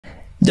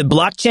The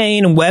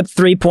blockchain, Web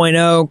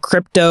 3.0,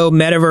 crypto,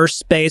 metaverse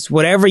space,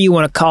 whatever you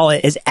want to call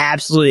it, is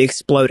absolutely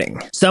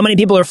exploding. So many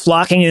people are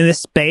flocking into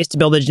this space to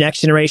build the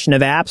next generation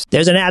of apps.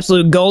 There's an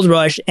absolute gold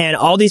rush, and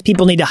all these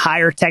people need to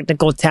hire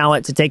technical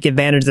talent to take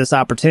advantage of this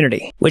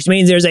opportunity, which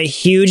means there's a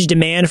huge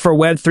demand for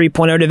Web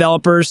 3.0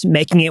 developers,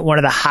 making it one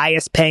of the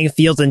highest paying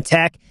fields in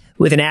tech,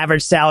 with an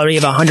average salary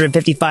of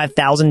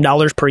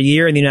 $155,000 per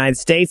year in the United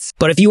States.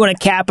 But if you want to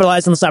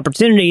capitalize on this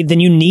opportunity, then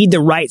you need the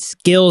right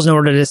skills in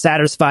order to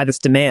satisfy this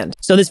demand.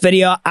 So in this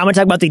video, I'm going to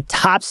talk about the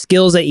top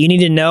skills that you need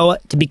to know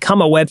to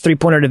become a Web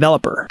 3.0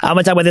 developer. I'm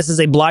going to talk about this as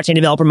a blockchain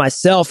developer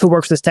myself who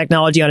works with this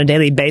technology on a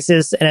daily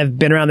basis and have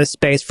been around this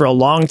space for a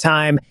long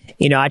time.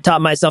 You know, I taught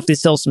myself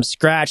these skills from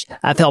scratch.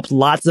 I've helped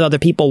lots of other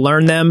people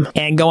learn them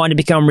and go on to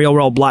become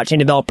real-world blockchain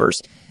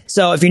developers.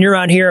 So if you're new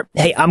around here,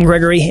 hey, I'm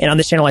Gregory, and on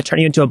this channel, I turn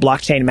you into a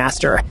blockchain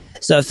master.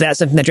 So if that's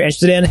something that you're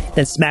interested in,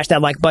 then smash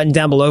that like button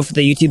down below for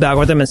the YouTube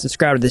algorithm and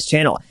subscribe to this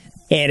channel.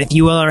 And if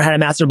you want to learn how to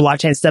master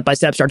blockchain step by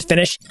step, start to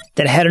finish,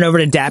 then head on over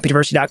to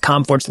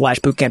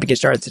dappuniversity.com/bootcamp to get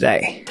started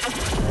today.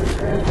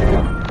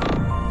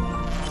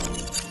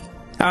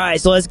 All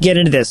right, so let's get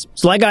into this.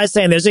 So like I was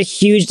saying, there's a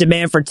huge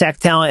demand for tech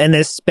talent in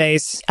this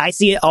space. I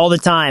see it all the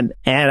time,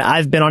 and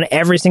I've been on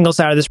every single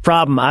side of this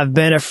problem. I've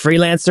been a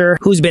freelancer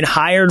who's been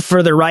hired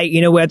for the right,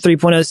 Web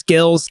 3.0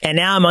 skills, and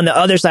now I'm on the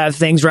other side of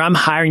things where I'm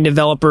hiring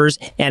developers,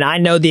 and I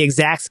know the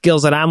exact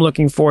skills that I'm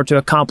looking for to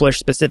accomplish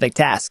specific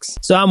tasks.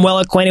 So I'm well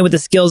acquainted with the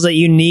skills that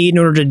you need in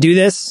order to do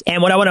this,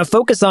 and what I want to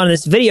focus on in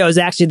this video is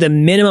actually the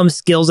minimum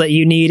skills that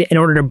you need in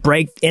order to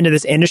break into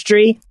this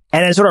industry,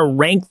 and then sort of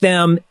rank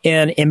them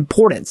in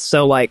importance.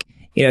 So like,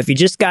 if you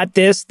just got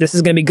this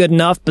is going to be good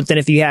enough. But then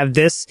if you have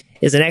this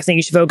is the next thing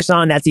you should focus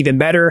on, that's even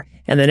better.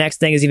 And the next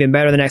thing is even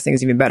better. The next thing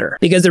is even better.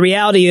 Because the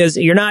reality is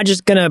you're not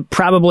just going to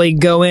probably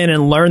go in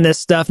and learn this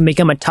stuff and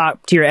become a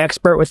top tier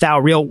expert without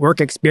real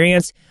work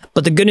experience.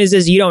 But the good news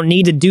is you don't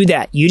need to do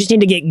that. You just need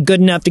to get good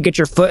enough to get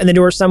your foot in the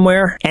door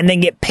somewhere and then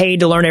get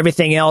paid to learn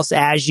everything else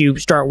as you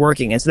start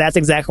working. And so that's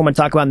exactly what I'm going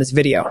to talk about in this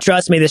video.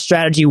 Trust me, this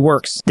strategy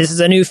works. This is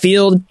a new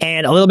field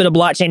and a little bit of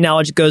blockchain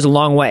knowledge goes a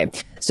long way.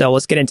 So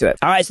let's get into it.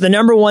 All right. So the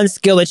number one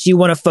skill that you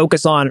want to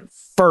focus on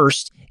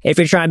first, if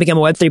you're trying to become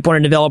a Web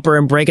 3.0 developer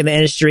and break in the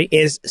industry,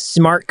 is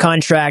smart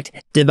contract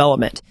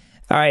development.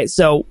 All right.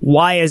 So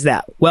why is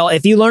that? Well,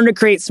 if you learn to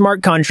create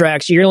smart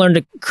contracts, you're going to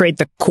learn to create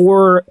the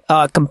core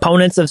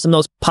components of some of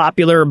those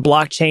popular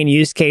blockchain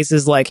use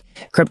cases like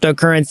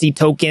cryptocurrency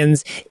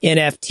tokens,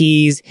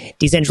 NFTs,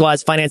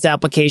 decentralized finance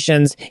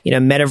applications,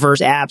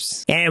 metaverse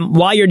apps. And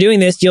while you're doing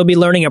this, you'll be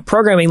learning a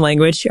programming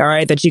language, all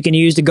right, that you can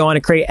use to go on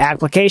and create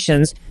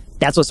applications.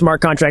 That's what smart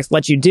contracts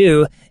let you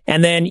do.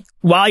 And then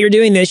while you're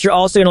doing this, you're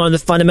also going to learn the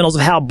fundamentals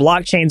of how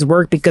blockchains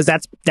work, because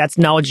that's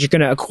knowledge you're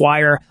going to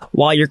acquire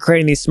while you're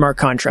creating these smart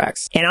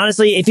contracts. And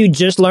honestly, if you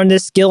just learn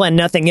this skill and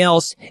nothing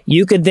else,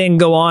 you could then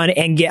go on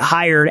and get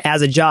hired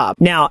as a job.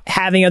 Now,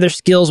 having other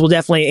skills will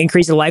definitely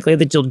increase the likelihood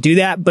that you'll do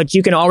that, but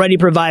you can already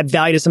provide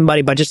value to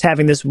somebody by just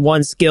having this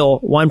one skill,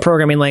 one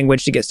programming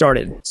language to get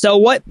started. So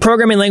what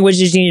programming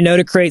languages do you need to know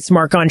to create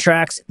smart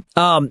contracts?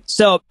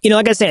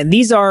 Like I said,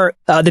 these are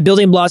the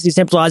building blocks of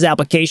decentralized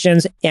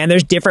applications, and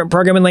there's different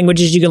programming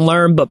languages you can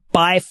learn, but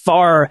by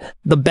far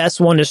the best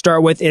one to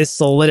start with is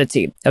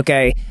Solidity.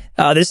 Okay.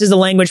 This is the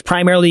language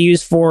primarily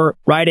used for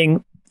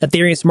writing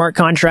Ethereum smart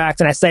contracts.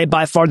 And I say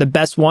by far the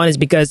best one is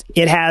because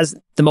it has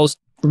the most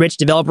rich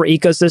developer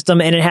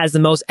ecosystem and it has the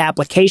most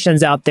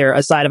applications out there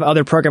aside of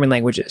other programming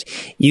languages.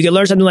 You can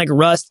learn something like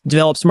Rust,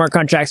 develop smart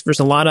contracts for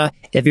Solana.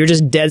 If you're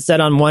just dead set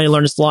on wanting to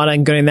learn Solana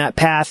and going that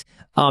path,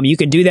 you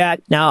can do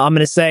that. Now, I'm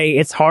going to say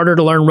it's harder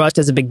to learn Rust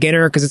as a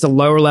beginner because it's a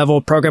lower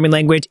level programming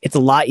language. It's a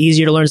lot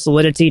easier to learn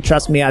Solidity.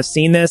 Trust me, I've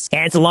seen this.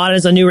 And Solana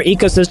is a newer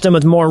ecosystem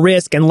with more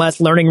risk and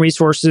less learning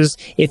resources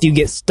if you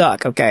get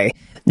stuck. Okay.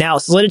 Now,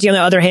 Solidity, on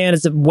the other hand,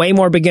 is a way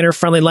more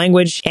beginner-friendly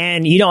language,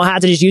 and you don't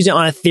have to just use it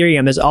on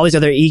Ethereum. There's all these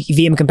other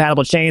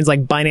EVM-compatible chains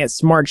like Binance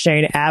Smart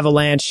Chain,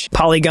 Avalanche,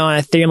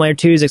 Polygon, Ethereum Layer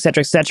 2s,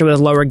 etc., with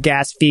lower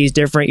gas fees,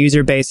 different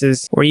user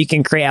bases, where you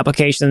can create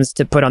applications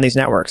to put on these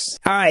networks.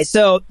 All right,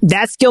 so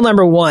that's skill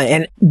number one.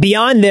 And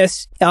beyond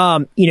this,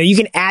 you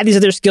can add these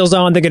other skills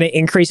on. They're going to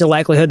increase the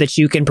likelihood that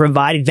you can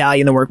provide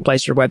value in the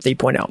workplace for Web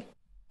 3.0.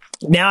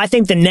 Now, I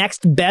think the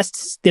next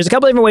best, there's a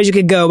couple different ways you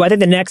could go, but I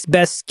think the next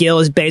best skill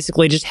is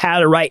basically just how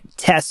to write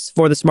tests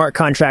for the smart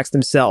contracts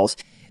themselves.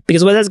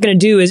 Because what that's going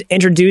to do is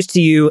introduce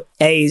to you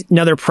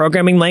another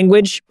programming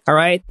language, all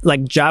right,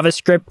 like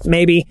JavaScript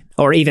maybe,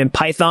 or even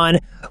Python,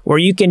 where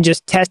you can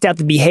just test out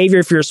the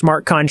behavior for your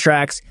smart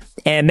contracts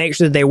and make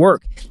sure that they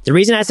work. The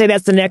reason I say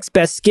that's the next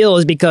best skill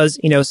is because,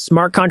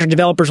 smart contract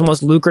developers are the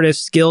most lucrative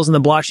skills in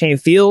the blockchain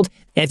field.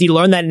 And if you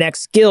learn that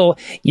next skill,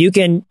 you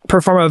can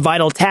perform a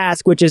vital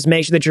task, which is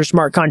make sure that your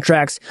smart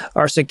contracts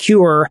are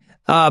secure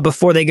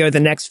before they go to the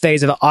next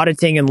phase of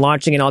auditing and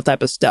launching and all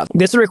type of stuff.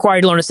 This will require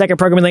you to learn a second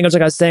programming language,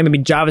 like I was saying, maybe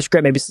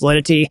JavaScript, maybe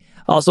Solidity,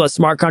 also a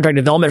smart contract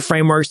development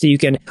framework so you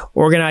can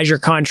organize your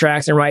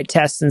contracts and write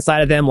tests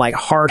inside of them like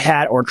Hard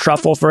Hat or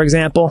Truffle, for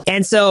example.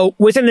 And so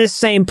within this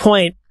same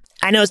point,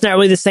 I know it's not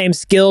really the same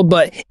skill,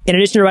 but in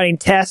addition to writing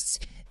tests,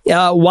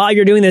 while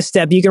you're doing this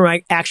step, you can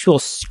write actual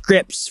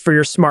scripts for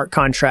your smart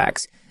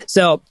contracts.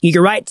 So you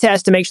can write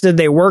tests to make sure that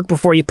they work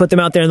before you put them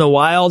out there in the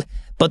wild.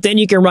 But then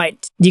you can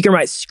write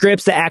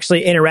scripts that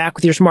actually interact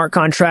with your smart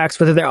contracts,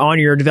 whether they're on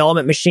your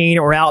development machine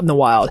or out in the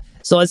wild.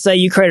 So let's say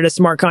you created a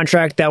smart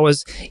contract that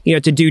was, to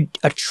do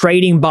a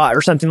trading bot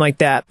or something like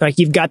that. Like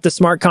you've got the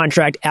smart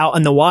contract out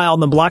in the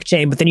wild on the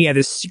blockchain, but then you have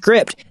this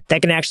script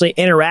that can actually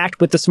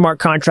interact with the smart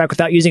contract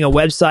without using a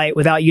website,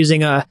 without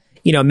using a,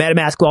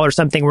 MetaMask wallet or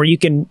something, where you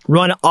can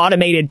run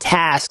automated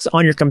tasks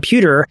on your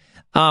computer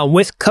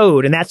with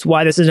code. And that's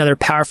why this is another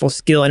powerful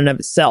skill in and of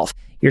itself.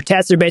 Your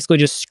tests are basically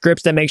just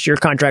scripts that make sure your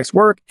contracts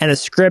work, and the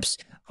scripts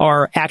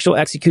are actual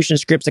execution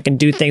scripts that can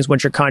do things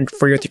once your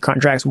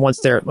contracts once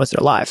they're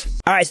live.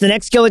 All right, so the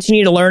next skill that you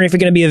need to learn if you're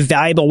going to be a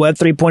valuable Web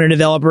 3.0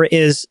 developer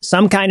is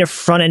some kind of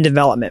front-end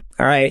development.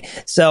 All right,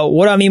 so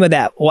what do I mean by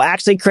that? Well,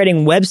 actually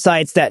creating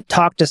websites that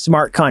talk to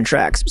smart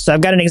contracts. So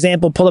I've got an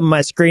example pulled up on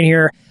my screen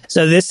here.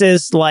 So this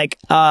is like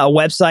a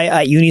website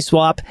at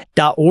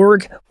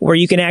uniswap.org where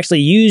you can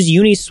actually use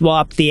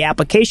Uniswap, the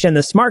application,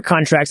 the smart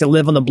contracts that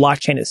live on the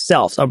blockchain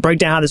itself. So I'll break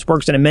down how this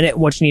works in a minute,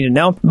 what you need to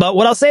know. But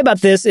what I'll say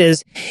about this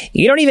is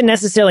you don't even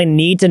necessarily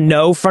need to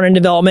know front-end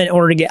development in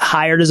order to get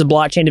hired as a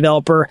blockchain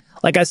developer.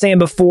 Like I was saying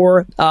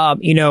before,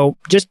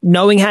 just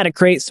knowing how to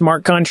create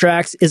smart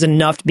contracts is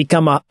enough to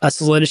become a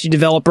Solidity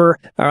developer,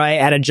 all right,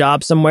 at a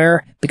job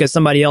somewhere, because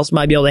somebody else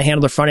might be able to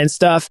handle the front-end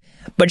stuff.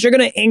 But you're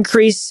going to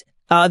increase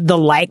the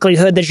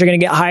likelihood that you're going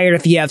to get hired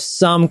if you have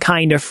some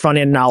kind of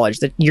front-end knowledge,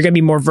 that you're going to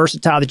be more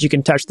versatile, that you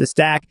can touch the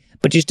stack,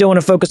 but you still want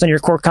to focus on your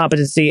core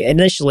competency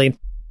initially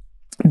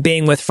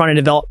being with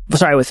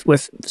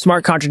with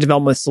smart contract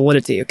development with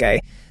Solidity,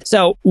 okay?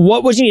 So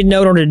what would you need to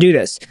know in order to do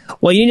this?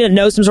 Well, you need to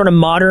know some sort of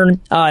modern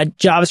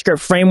JavaScript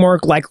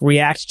framework like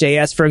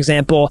React.js, for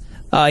example.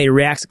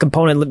 React's a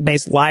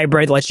component-based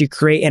library that lets you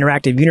create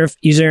interactive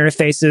user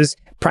interfaces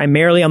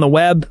primarily on the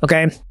web,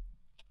 okay?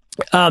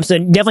 So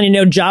definitely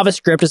know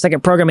JavaScript, a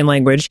second programming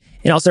language,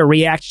 and also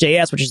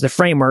React.js, which is the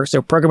framework.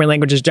 So programming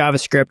language is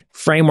JavaScript,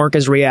 framework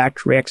is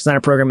React. React is not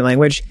a programming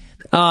language.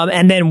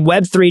 And then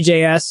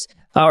Web3.js,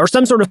 or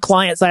some sort of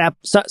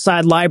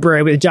client-side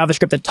library with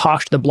JavaScript that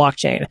talks to the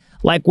blockchain,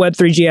 like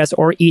Web3.js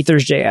or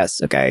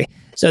Ethers.js, okay?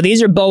 So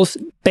these are both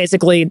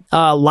basically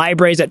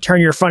libraries that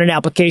turn your front-end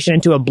application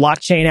into a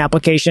blockchain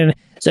application.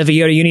 So if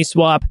you go to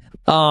Uniswap,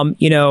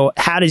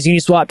 how does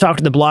Uniswap talk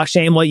to the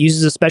blockchain? Well, it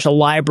uses a special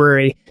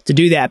library to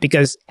do that,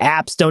 because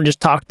apps don't just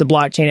talk to the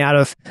blockchain out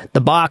of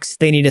the box.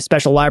 They need a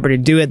special library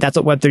to do it. That's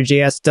what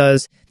Web3.js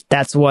does.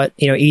 That's what,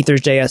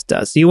 Ethers.js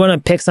does. So you want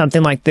to pick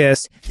something like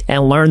this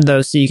and learn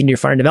those so you can do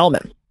front-end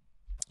development.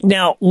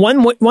 Now,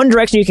 one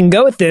direction you can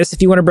go with this,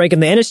 if you want to break in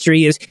the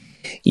industry, is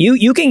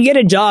you can get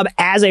a job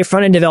as a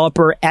front-end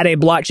developer at a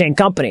blockchain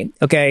company,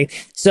 okay?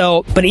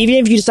 So, but even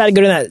if you decide to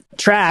go to that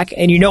track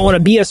and you don't want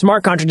to be a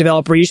smart contract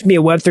developer, you should be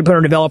a Web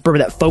 3.0 developer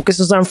that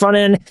focuses on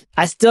front-end.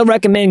 I still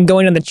recommend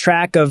going on the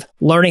track of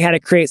learning how to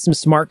create some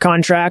smart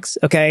contracts,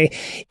 okay?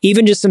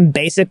 Even just some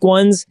basic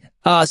ones,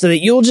 so that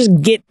you'll just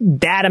get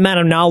that amount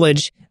of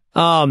knowledge,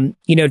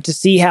 to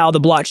see how the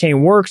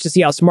blockchain works, to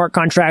see how smart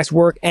contracts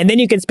work. And then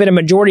you can spend a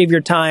majority of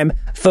your time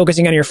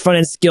focusing on your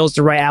front-end skills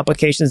to write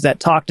applications that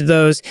talk to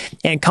those.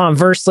 And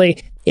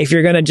conversely, if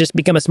you're going to just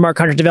become a smart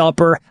contract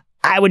developer,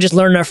 I would just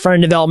learn enough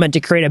front-end development to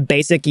create a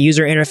basic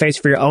user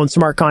interface for your own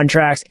smart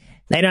contracts.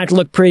 They don't have to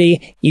look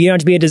pretty. You don't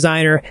have to be a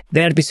designer. They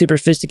don't have to be super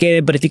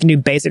sophisticated. But if you can do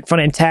basic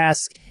front-end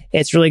tasks,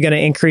 it's really going to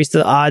increase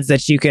the odds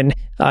that you can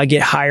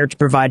get hired to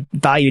provide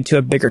value to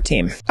a bigger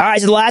team. All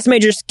right, so the last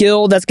major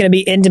skill that's going to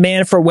be in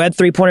demand for Web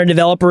 3.0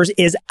 developers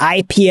is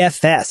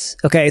IPFS.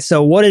 Okay,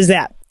 so what is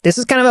that? This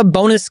is kind of a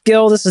bonus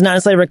skill. This is not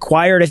necessarily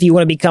required if you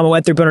want to become a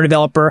Web 3.0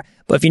 developer,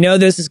 but if you know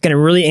this, it's going to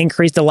really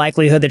increase the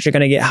likelihood that you're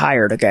going to get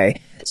hired,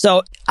 okay?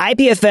 So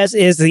IPFS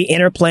is the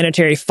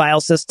Interplanetary File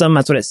System.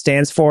 That's what it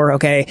stands for,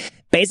 okay?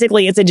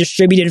 Basically, it's a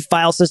distributed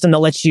file system that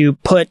lets you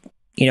put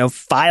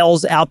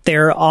files out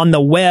there on the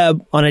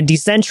web, on a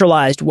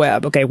decentralized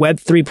web, okay, Web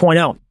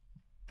 3.0.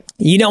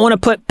 You don't want to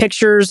put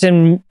pictures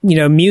and,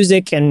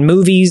 music and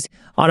movies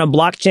on a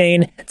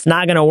blockchain. It's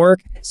not going to work.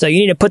 So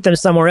you need to put them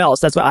somewhere else.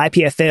 That's what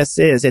IPFS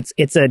is.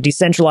 It's a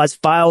decentralized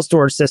file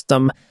storage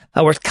system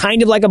where it's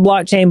kind of like a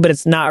blockchain, but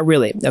it's not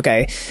really,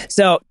 okay?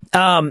 So,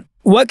 how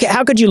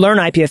could you learn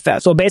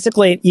IPFS? Well,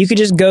 basically, you could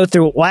just go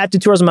through, I have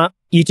tutorials on my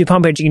YouTube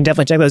homepage. You can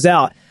definitely check those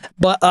out.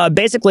 But,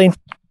 basically,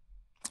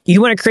 you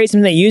want to create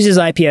something that uses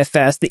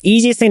IPFS. The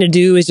easiest thing to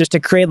do is just to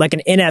create like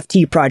an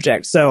NFT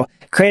project. So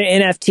create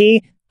an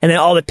NFT and then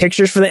all the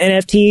pictures for the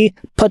NFT,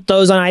 put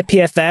those on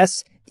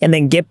IPFS, and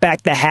then get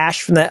back the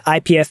hash from the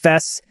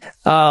IPFS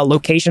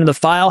location of the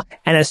file,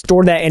 and then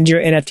store that into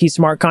your NFT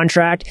smart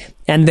contract.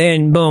 And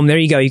then boom, there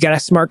you go. You got a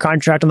smart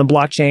contract on the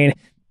blockchain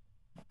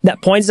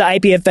that points to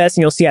IPFS,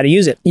 and you'll see how to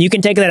use it. You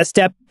can take that a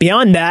step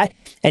beyond that,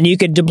 and you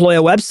could deploy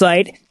a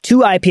website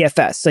to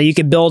IPFS. So you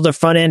could build a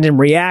front end in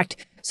React,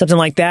 something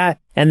like that.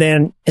 And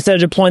then instead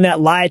of deploying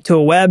that live to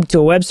a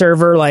web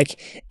server,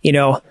 like,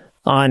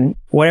 on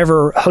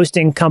whatever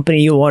hosting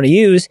company you want to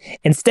use.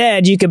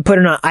 Instead, you can put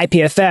it on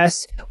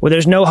IPFS where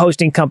there's no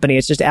hosting company.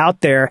 It's just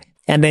out there.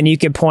 And then you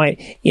could point,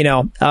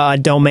 a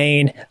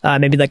domain,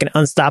 maybe like an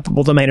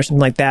unstoppable domain or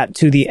something like that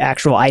to the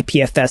actual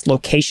IPFS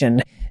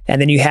location. And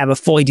then you have a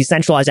fully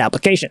decentralized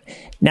application.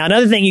 Now,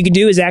 another thing you could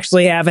do is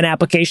actually have an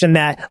application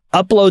that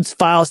uploads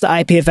files to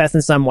IPFS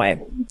in some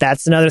way.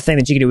 That's another thing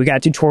that you can do. We got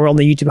a tutorial on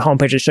the YouTube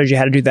homepage that shows you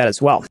how to do that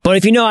as well. But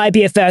if you know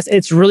IPFS,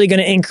 it's really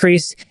going to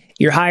increase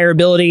your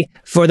hireability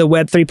for the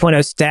Web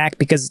 3.0 stack,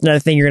 because it's another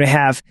thing you're going to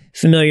have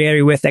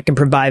familiarity with that can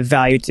provide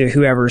value to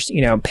whoever's,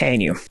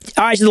 paying you.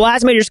 All right. So the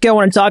last major skill I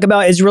want to talk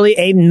about is really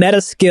a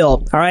meta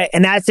skill. All right.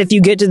 And that's if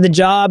you get to the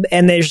job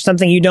and there's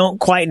something you don't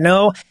quite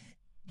know,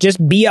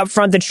 just be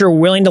upfront that you're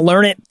willing to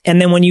learn it. And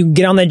then when you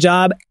get on the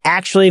job,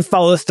 actually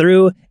follow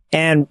through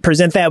and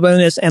present that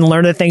willingness and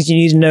learn the things you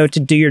need to know to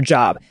do your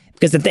job.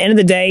 Because at the end of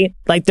the day,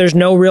 there's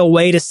no real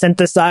way to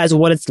synthesize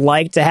what it's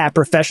like to have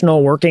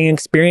professional working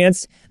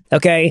experience.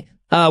 Okay.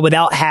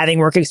 Without having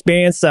work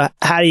experience. So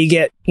how do you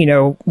get,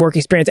 work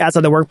experience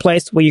outside the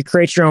workplace? Well, you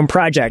create your own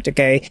project.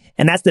 Okay.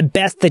 And that's the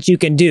best that you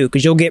can do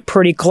because you'll get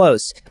pretty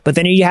close. But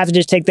then you have to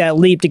just take that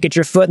leap to get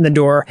your foot in the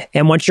door.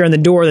 And once you're in the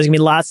door, there's gonna be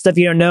lots of stuff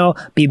you don't know.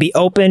 Be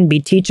open, be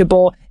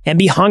teachable, and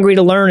be hungry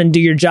to learn and do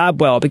your job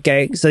well.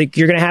 Okay. So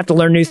you're going to have to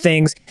learn new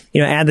things,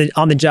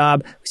 on the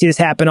job. We see this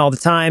happen all the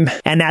time.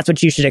 And that's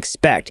what you should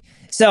expect.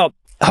 So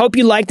I hope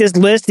you like this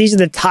list. These are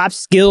the top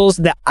skills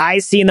that I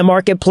see in the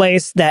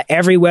marketplace that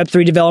every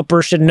Web3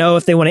 developer should know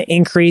if they want to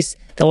increase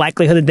the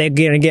likelihood that they're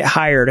going to get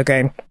hired.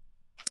 Okay.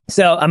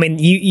 So,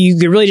 you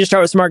could really just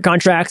start with smart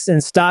contracts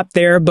and stop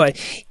there, but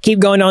keep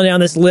going on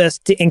down this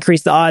list to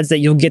increase the odds that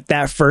you'll get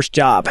that first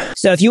job.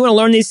 So if you want to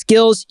learn these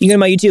skills, you go to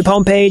my YouTube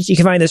homepage. You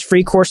can find those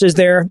free courses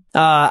there.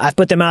 I've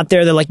put them out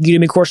there. They're like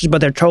Udemy courses, but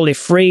they're totally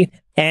free.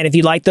 And if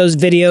you like those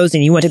videos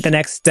and you want to take the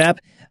next step,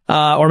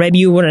 or maybe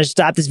you want to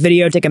stop this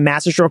video, take a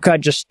master shortcut,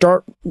 just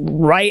start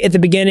right at the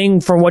beginning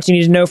from what you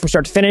need to know from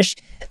start to finish,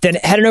 then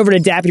head on over to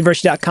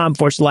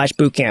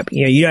dappuniversity.com/bootcamp.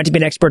 You don't have to be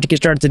an expert to get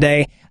started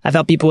today. I've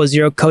helped people with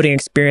zero coding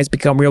experience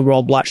become real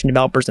world blockchain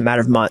developers in a matter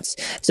of months.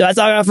 So that's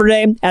all I got for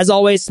today. As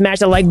always, smash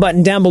that like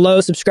button down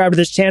below, subscribe to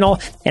this channel,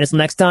 and until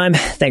next time,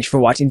 thanks for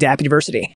watching Dapp University.